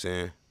 You know what I'm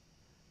saying?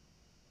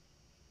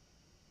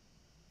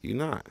 You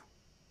not.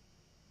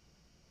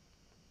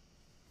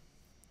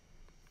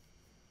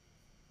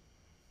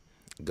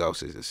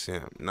 Ghost is a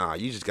simp. Nah,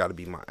 you just gotta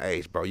be my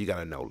age, bro. You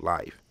gotta know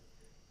life.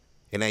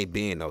 It ain't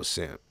being no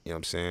simp. You know what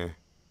I'm saying?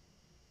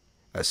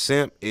 A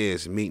simp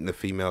is meeting the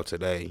female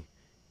today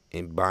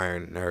and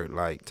buying her,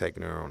 like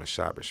taking her on a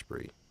shopping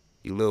spree.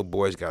 You little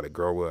boys gotta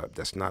grow up.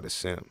 That's not a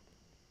simp.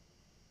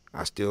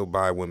 I still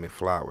buy women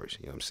flowers.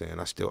 You know what I'm saying?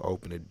 I still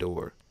open the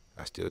door.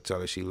 I still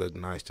tell her she look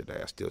nice today.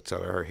 I still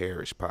tell her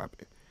hair is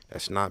popping.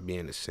 That's not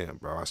being a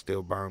simp, bro. I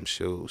still buy them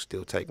shoes.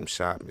 Still take them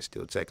shopping.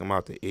 Still take them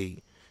out to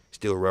eat.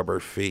 Still rub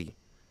her feet.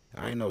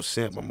 I ain't no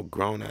simp. I'm a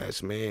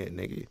grown-ass man,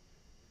 nigga.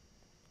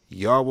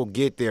 Y'all will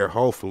get there,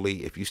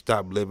 hopefully, if you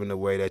stop living the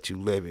way that you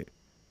live it.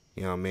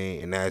 You know what I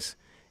mean? And that's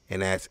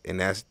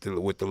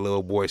with the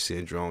little boy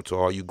syndrome to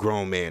all you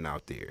grown men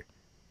out there.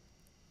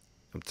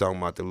 I'm talking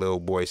about the little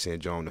boy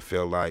syndrome to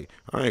feel like,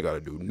 I ain't got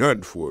to do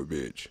nothing for a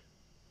bitch.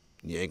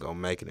 You ain't going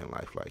to make it in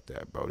life like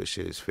that, bro. This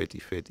shit is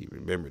 50-50.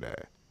 Remember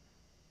that.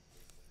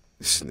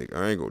 This nigga,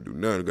 I ain't going to do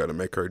nothing. Got to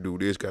make her do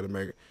this. Got to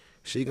make her.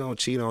 She going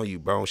to cheat on you,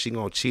 bro. She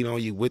going to cheat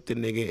on you with the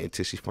nigga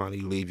until she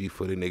finally leave you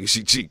for the nigga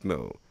she cheating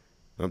on.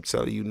 I'm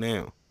telling you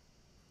now.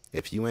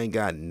 If you ain't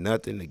got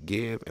nothing to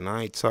give, and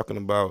I ain't talking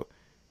about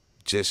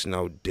just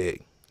no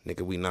dick.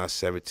 Nigga, we not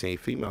 17.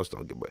 Females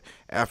don't give a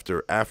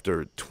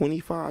after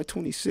 25,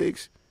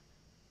 26,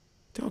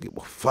 they don't give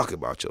a fuck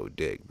about your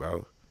dick,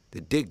 bro.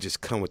 The dick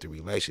just come with the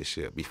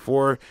relationship.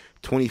 Before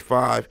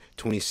 25,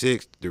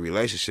 26, the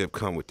relationship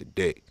come with the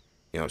dick.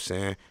 You know what I'm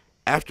saying?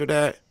 After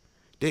that,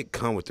 dick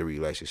come with the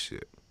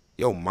relationship.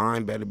 Your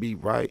mind better be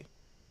right.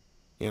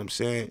 You know what I'm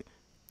saying?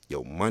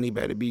 Your money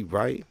better be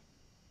right.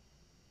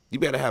 You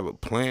better have a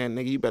plan,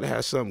 nigga. You better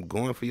have something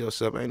going for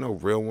yourself. Ain't no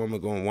real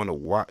woman gonna want to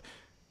watch.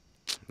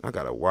 I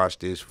gotta watch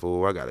this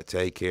fool. I gotta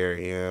take care of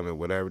him and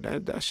whatever.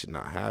 That shit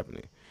not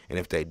happening. And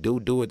if they do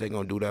it, they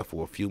gonna do that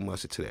for a few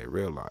months until they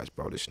realize,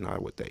 bro, this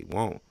not what they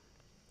want.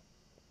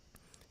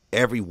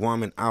 Every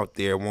woman out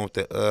there want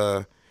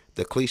the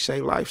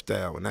cliche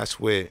lifestyle, and that's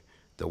with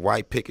the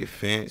white picket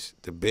fence,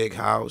 the big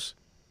house.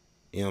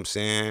 You know what I'm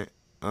saying?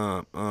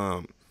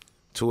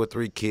 2 or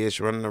 3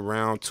 kids running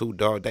around, 2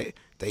 dogs.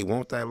 They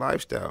want that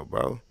lifestyle,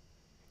 bro.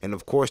 And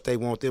of course, they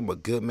want them a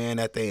good man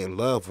that they in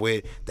love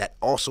with that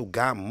also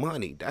got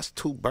money. That's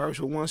 2 birds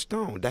with 1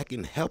 stone. That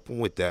can help them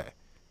with that.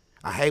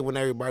 I hate when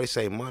everybody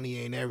say money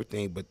ain't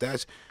everything, but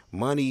that's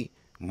money.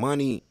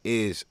 Money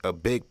is a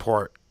big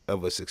part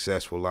of a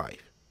successful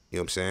life. You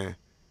know what I'm saying?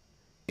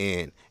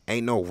 And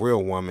ain't no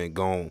real woman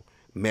gonna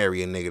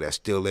marry a nigga that's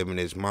still living in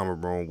his mama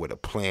room with a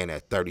plan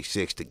at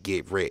 36 to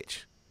get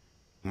rich.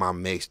 My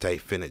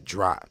mixtape finna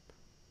drop.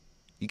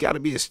 You gotta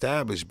be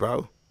established,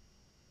 bro.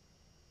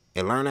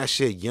 And learn that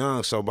shit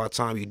young, so by the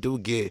time you do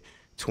get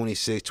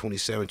 26,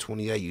 27,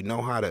 28, you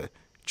know how to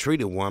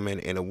treat a woman,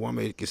 and a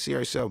woman can see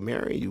herself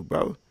marrying you,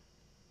 bro.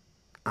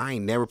 I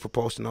ain't never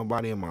proposed to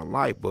nobody in my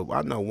life, but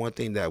I know one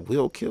thing that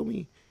will kill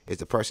me is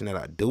the person that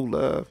I do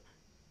love,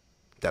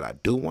 that I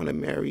do want to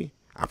marry.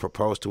 I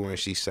propose to her and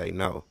she say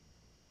no.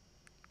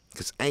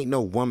 Because ain't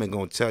no woman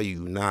going to tell you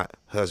you're not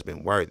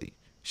husband worthy.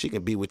 She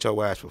can be with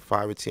your ass for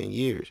 5 or 10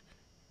 years.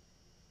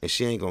 And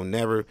she ain't going to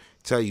never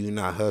tell you you're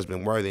not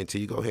husband worthy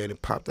until you go ahead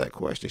and pop that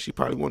question. She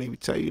probably won't even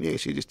tell you then.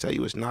 She'll just tell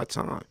you it's not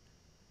time.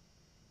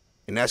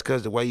 And that's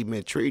because the way you've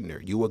been treating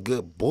her. You a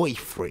good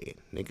boyfriend,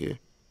 nigga.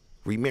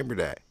 Remember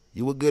that.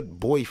 You a good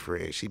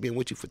boyfriend. She been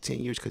with you for 10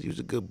 years because you was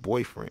a good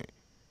boyfriend.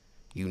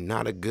 You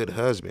not a good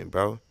husband,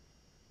 bro.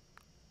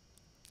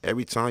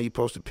 Every time you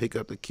supposed to pick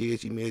up the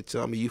kids, you mean to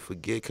tell me you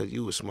forget because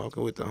you was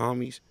smoking with the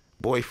homies?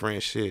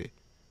 Boyfriend shit.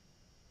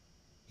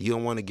 You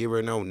don't want to give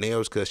her no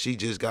nails because she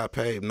just got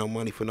paid. No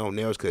money for no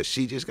nails because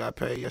she just got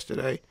paid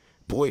yesterday?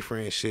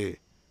 Boyfriend shit.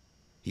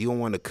 You don't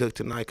want to cook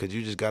tonight because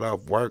you just got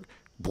off work?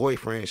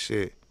 Boyfriend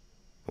shit.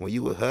 When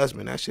you a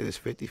husband, that shit is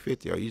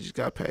 50-50. Or you just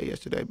got paid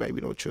yesterday,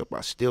 baby, don't trip.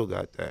 I still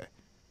got that.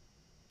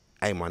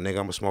 Hey, my nigga, I'm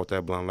going to smoke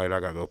that blunt later. I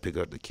got to go pick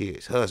up the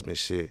kids. Husband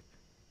shit.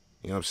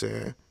 You know what I'm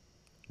saying?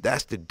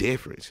 That's the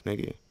difference,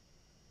 nigga.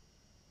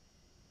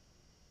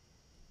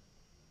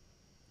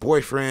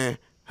 Boyfriend,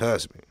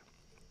 husband.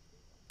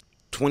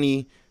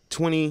 20,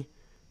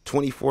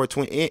 24,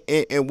 20.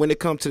 And when it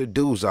comes to the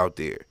dudes out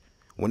there,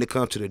 once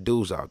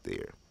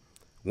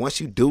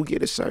you do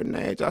get a certain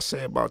age, I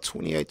say about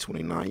 28,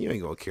 29, you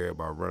ain't going to care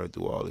about running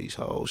through all these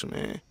hoes,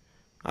 man.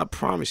 I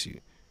promise you.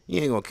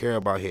 You ain't going to care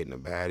about hitting the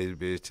baddest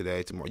bitch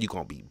today, tomorrow. You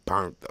going to be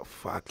burnt the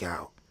fuck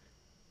out.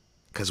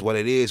 Because what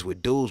it is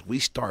with dudes, we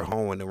start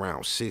hoeing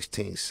around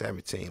 16,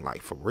 17.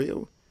 Like, for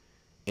real?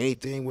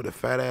 Anything with a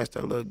fat ass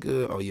that look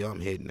good, oh, yeah, I'm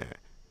hitting that.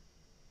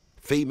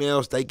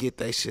 Females, they get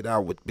that shit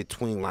out with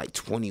between, like,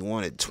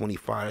 21 and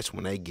 25. That's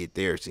when they get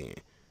theirs in. You know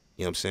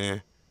what I'm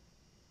saying?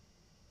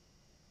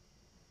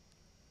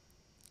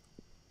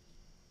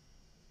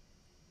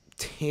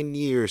 "10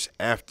 years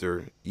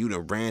after you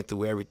done ran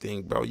through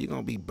everything, bro, you're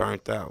going to be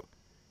burnt out.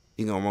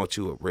 You're going to want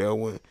you a real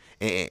one.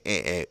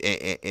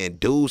 And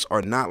dudes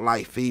are not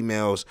like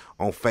females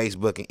on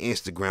Facebook and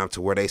Instagram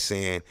to where they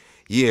saying,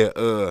 yeah,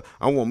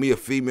 I want me a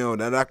female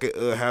that I could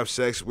have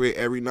sex with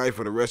every night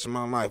for the rest of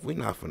my life. We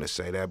not finna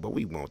say that, but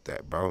we want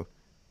that, bro.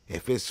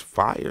 If it's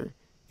fire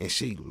and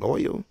she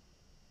loyal,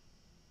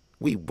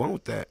 we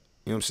want that.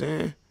 You know what I'm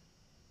saying?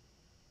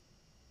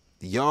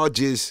 Y'all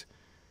just,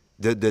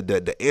 the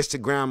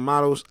Instagram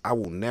models, I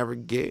will never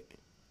get.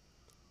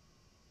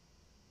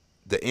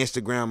 The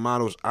Instagram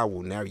models,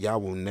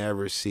 y'all will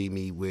never see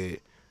me with,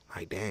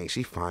 like, dang,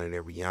 she finding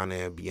that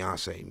Rihanna and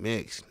Beyonce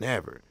mix.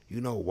 Never. You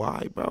know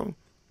why, bro?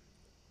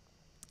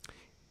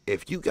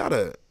 If you got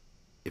a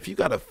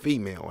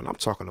female, and I'm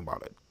talking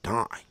about a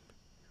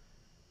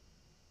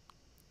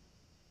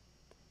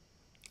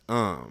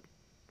dime,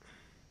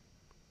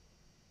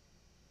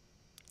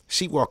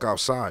 she walk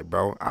outside,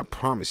 bro, I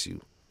promise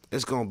you,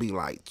 it's gonna be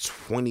like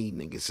 20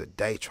 niggas a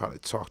day try to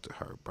talk to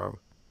her, bro.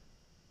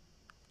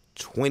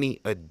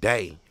 20 a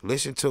day.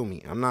 Listen to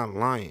me. I'm not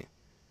lying.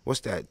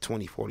 What's that?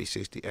 20, 40,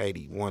 60,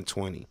 80,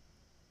 120.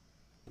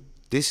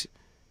 This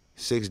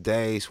 6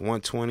 days,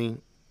 120.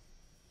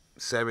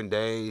 7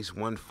 days,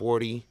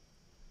 140.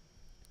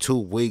 2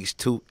 weeks,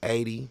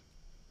 280.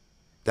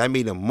 That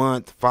mean a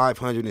month,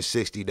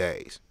 560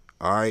 days.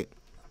 All right?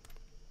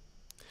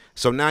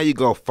 So now you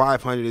go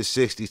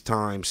 560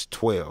 times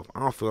 12.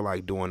 I don't feel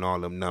like doing all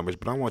them numbers,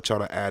 but I want y'all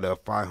to add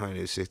up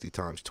 560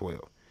 times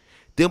 12.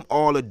 Them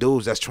all the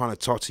dudes that's trying to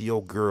talk to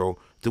your girl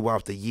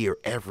throughout the year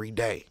every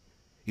day.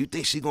 You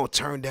think she gonna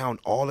turn down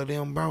all of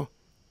them, bro?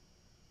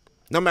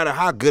 No matter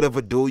how good of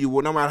a dude you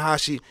are, no matter how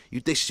you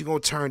think she gonna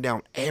turn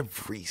down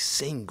every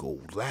single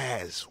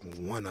last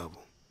one of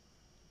them.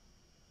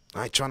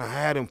 I ain't trying to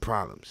have them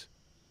problems.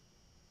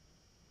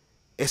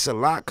 It's a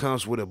lot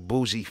comes with a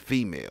bougie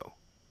female.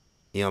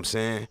 You know what I'm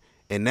saying?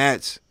 And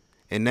that's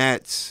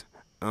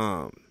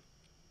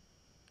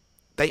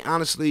they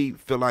honestly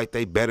feel like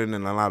they better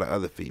than a lot of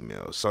other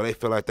females. So they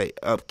feel like they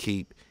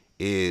upkeep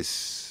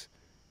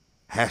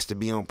has to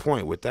be on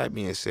point. With that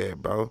being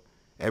said, bro,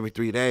 every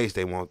 3 days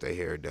they want their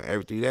hair done.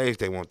 Every 3 days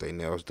they want their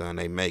nails done,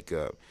 they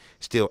makeup.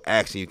 Still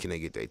asking you, can they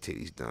get their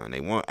titties done? They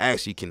want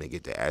ask you, can they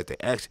get their ass? They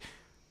ask.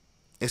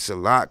 It's a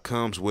lot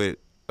comes with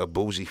a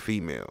bougie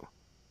female.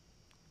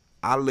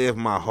 I lived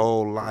my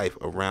whole life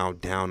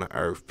around down to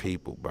earth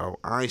people, bro.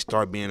 I ain't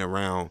start being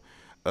around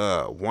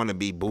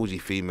wannabe bougie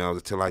females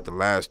until like the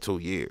last 2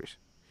 years.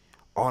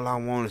 All I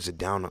want is a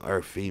down to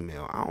earth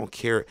female. I don't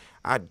care.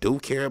 I do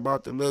care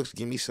about the looks.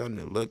 Give me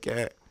something to look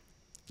at.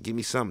 Give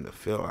me something to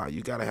fill out.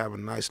 You gotta have a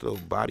nice little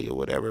body or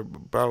whatever,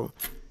 but bro.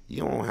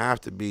 You don't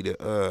have to be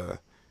the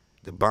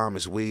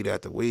bombest weed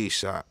at the weed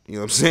shop. You know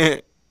what I'm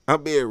saying?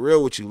 I'm being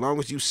real with you. Long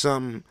as you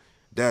something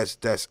that's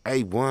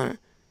A1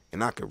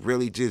 and I could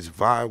really just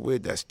vibe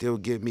with, that still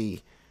get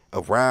me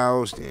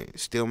aroused and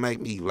still make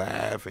me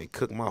laugh and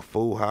cook my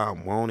food how I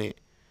want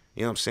it.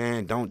 You know what I'm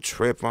saying? Don't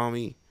trip on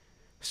me.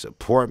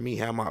 Support me,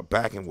 have my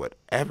back and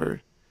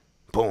whatever.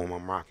 Boom,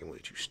 I'm rocking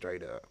with you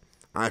straight up.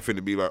 I ain't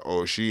finna be like,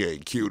 oh, she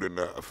ain't cute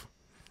enough.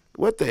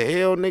 What the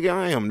hell, nigga?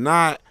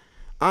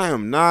 I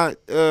am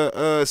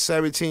not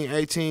 17,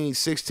 18,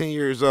 16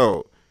 years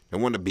old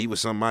and want to be with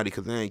somebody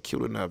because they ain't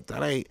cute enough.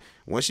 That ain't,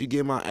 once you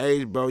get my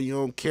age, bro, you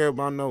don't care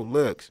about no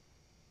looks.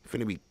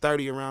 Finna be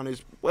 30 around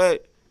this,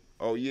 what?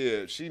 Oh,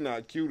 yeah, she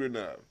not cute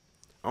enough.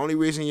 Only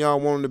reason y'all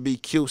want them to be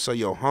cute so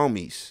your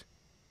homies,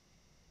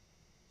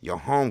 your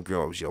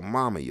homegirls, your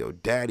mama, your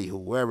daddy,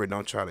 whoever,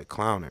 don't try to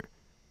clown her.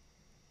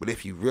 But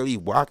if you really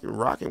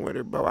rocking with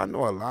her, bro, I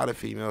know a lot of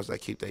females that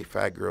keep their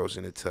fat girls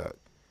in the tuck.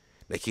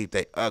 They keep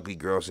their ugly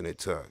girls in the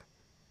tuck.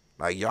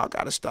 Like, y'all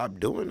got to stop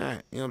doing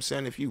that. You know what I'm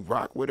saying? If you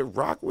rock with her,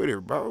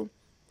 bro.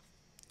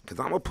 Because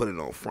I'm going to put it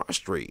on Front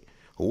Street.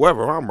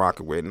 Whoever I'm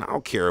rocking with, and I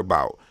don't care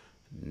about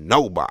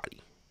nobody.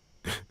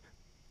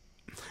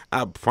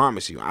 I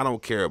promise you, I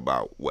don't care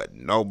about what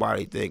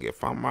nobody think.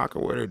 If I'm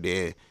rocking with her,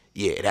 then,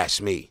 yeah,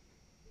 that's me.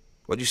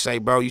 What'd you say,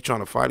 bro? You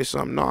trying to fight or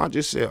something? No, I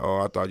just said, oh,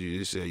 I thought you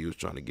just said you was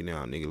trying to get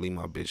down, nigga. Leave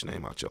my bitch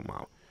name out your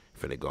mouth.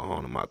 Finna go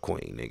home to my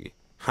queen, nigga.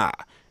 Ha.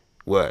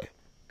 What?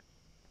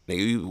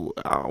 Nigga, you,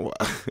 oh,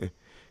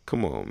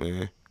 come on,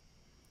 man.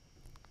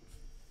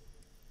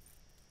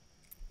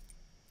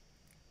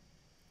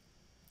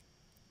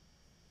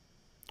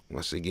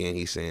 Once again,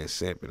 he's saying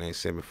simping. Ain't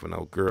simping for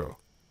no girl.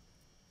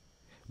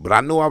 But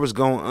I knew I was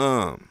going,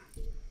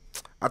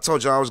 I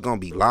told y'all I was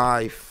going to be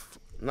live.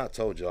 Not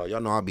told y'all.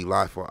 Y'all know I'll be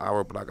live for an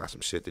hour, but I got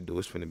some shit to do.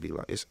 It's finna be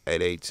like, it's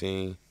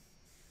 8:18.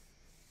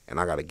 And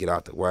I got to get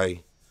out the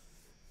way.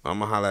 I'm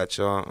going to holler at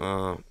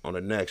y'all on the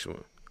next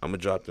one. I'm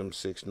going to drop them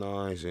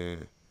 6ix9ines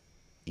and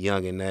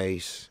Young and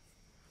Ace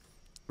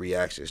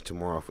reactions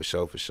tomorrow for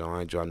sure,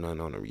 I ain't dropping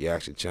nothing on the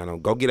reaction channel.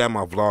 Go get at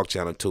my vlog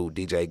channel too.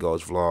 DJ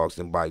Goes Vlogs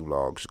and Bike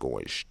Vlogs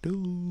going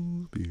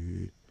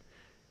stupid.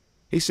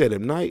 He said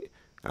at night.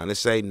 I didn't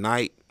say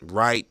night,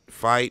 right,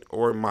 fight,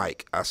 or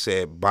Mike. I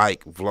said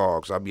bike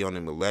vlogs. I be on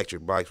them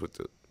electric bikes with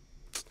the...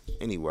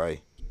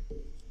 Anyway.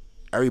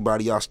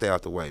 Everybody, y'all stay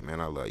out the way, man.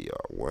 I love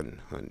y'all.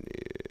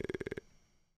 100.